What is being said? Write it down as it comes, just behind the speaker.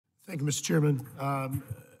Thank you, Mr. Chairman.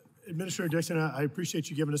 Administrator Dixon, I appreciate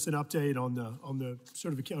you giving us an update on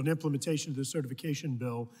the implementation of the certification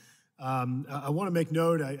bill. I want to make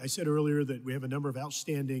note, I said earlier that we have a number of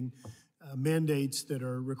outstanding mandates that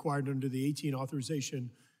are required under the 18 Authorization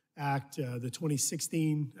Act. The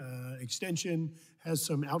 2016 extension has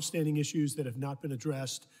some outstanding issues that have not been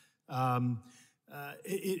addressed.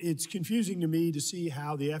 It's confusing to me to see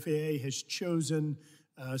how the FAA has chosen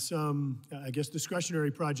some, I guess,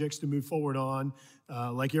 discretionary projects to move forward on,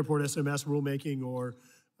 like airport SMS rulemaking or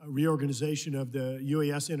reorganization of the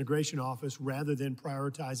UAS Integration Office, rather than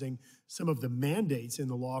prioritizing some of the mandates in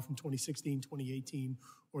the law from 2016, 2018,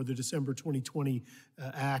 or the December 2020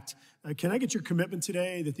 Act. Can I get your commitment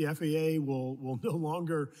today that the FAA will no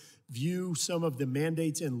longer view some of the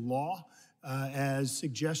mandates in law as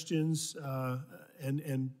suggestions,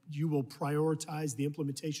 and you will prioritize the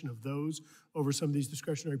implementation of those over some of these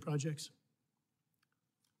discretionary projects?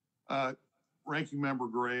 Ranking Member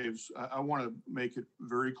Graves, I want to make it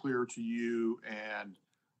very clear to you and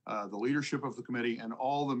the leadership of the committee and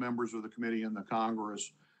all the members of the committee and the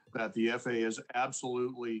Congress that the FAA is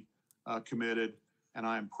absolutely committed, and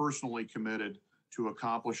I am personally committed to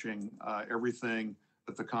accomplishing everything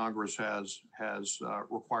that the Congress has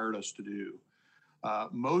required us to do.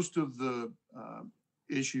 Most of the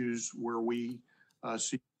issues where we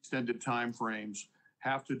see extended timeframes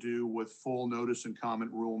have to do with full notice and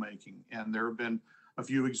comment rulemaking, and there have been a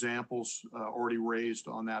few examples already raised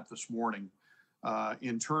on that this morning.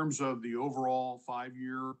 In terms of the overall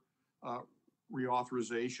 5-year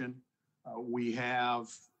reauthorization, we have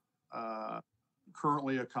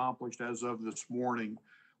currently accomplished, as of this morning,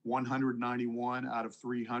 191 out of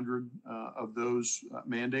 300 of those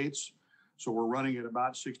mandates. So we're running at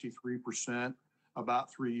about 63%,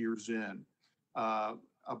 about 3 years in.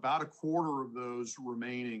 About a quarter of those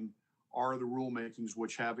remaining are the rulemakings,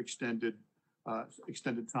 which have extended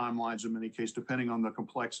timelines in many cases, depending on the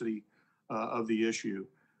complexity of the issue.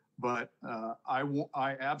 But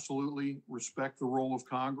I absolutely respect the role of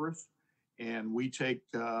Congress, and we take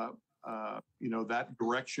that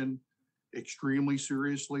direction extremely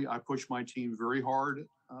seriously. I push my team very hard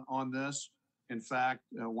on this. In fact,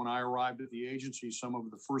 when I arrived at the agency, some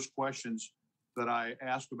of the first questions that I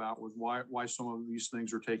asked about was why some of these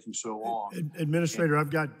things are taking so long. Administrator, I've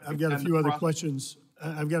got a few other questions.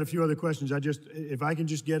 If I can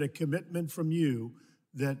just get a commitment from you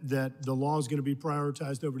that the law is going to be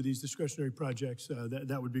prioritized over these discretionary projects,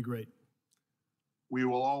 that would be great. We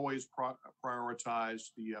will always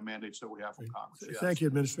prioritize the mandates that we have from Congress. Yes. Thank you,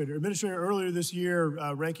 Administrator. Administrator, earlier this year,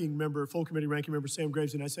 full committee ranking member Sam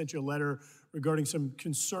Graves and I sent you a letter regarding some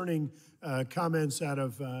concerning comments out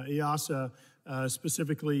of EASA.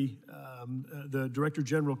 Specifically, the Director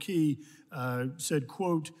General Key said,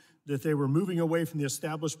 quote, that they were moving away from the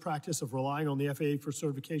established practice of relying on the FAA for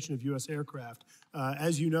certification of U.S. aircraft.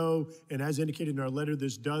 As you know, and as indicated in our letter,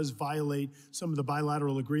 this does violate some of the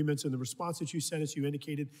bilateral agreements. In the response that you sent us, you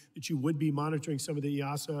indicated that you would be monitoring some of the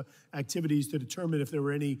EASA activities to determine if there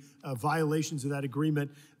were any violations of that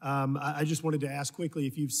agreement. I just wanted to ask quickly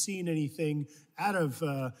if you've seen anything out of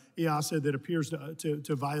EASA that appears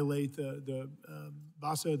to violate the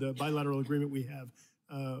BASA, the bilateral agreement we have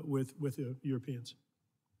with the Europeans.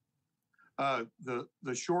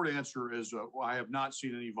 The short answer is I have not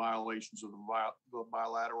seen any violations of the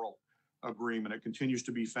bilateral agreement. It continues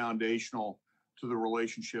to be foundational to the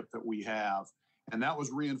relationship that we have, and that was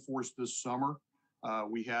reinforced this summer.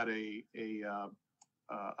 We had a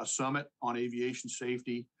summit on aviation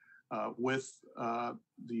safety with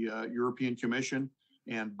the European Commission,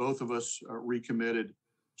 and both of us recommitted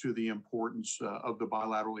to the importance of the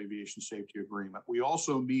bilateral aviation safety agreement. We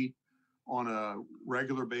also meet on a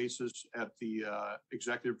regular basis at the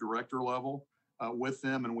executive director level with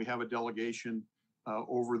them, and we have a delegation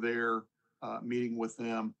over there meeting with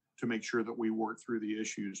them to make sure that we work through the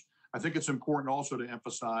issues. I think it's important also to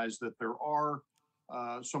emphasize that there are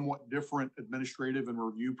somewhat different administrative and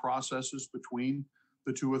review processes between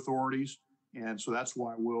the two authorities, and so that's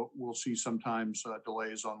why we'll see sometimes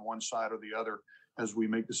delays on one side or the other as we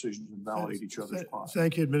make decisions and validate each other's process.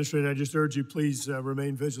 Thank you, Administrator. I just urge you, please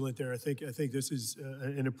remain vigilant there. I think this is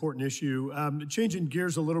an important issue. Changing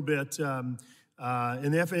gears a little bit, in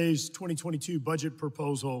the FAA's 2022 budget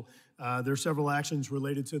proposal, there are several actions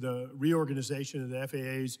related to the reorganization of the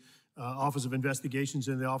FAA's Office of Investigations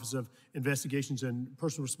and the Office of Investigations and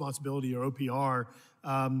Personal Responsibility, or OPR.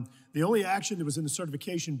 The only action that was in the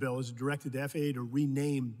certification bill is directed the FAA to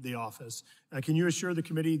rename the office. Can you assure the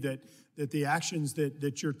committee that the actions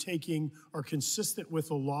that you're taking are consistent with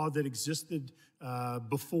the law that existed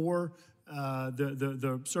before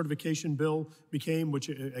the certification bill became, which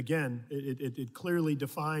again, it clearly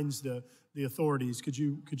defines the authorities. Could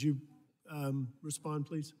you respond,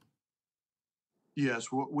 please? Yes,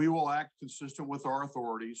 we will act consistent with our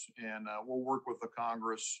authorities, and we'll work with the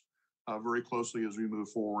Congress very closely as we move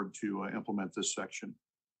forward to implement this section.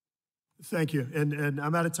 Thank you. And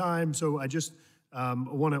I'm out of time, so I just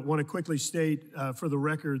want to quickly state for the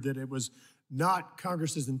record that it was not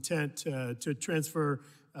Congress's intent to transfer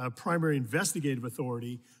primary investigative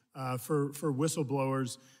authority for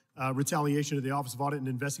whistleblowers retaliation to the Office of Audit and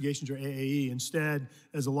Investigations, or AAE. Instead,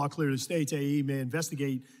 as the law clearly states, AAE may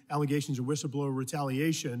investigate allegations of whistleblower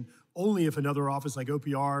retaliation only if another office like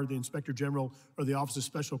OPR, the Inspector General, or the Office of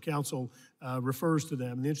Special Counsel refers to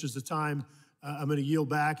them. In the interest of time, I'm going to yield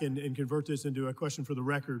back and convert this into a question for the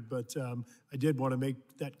record, but I did want to make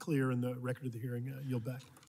that clear in the record of the hearing. Yield back.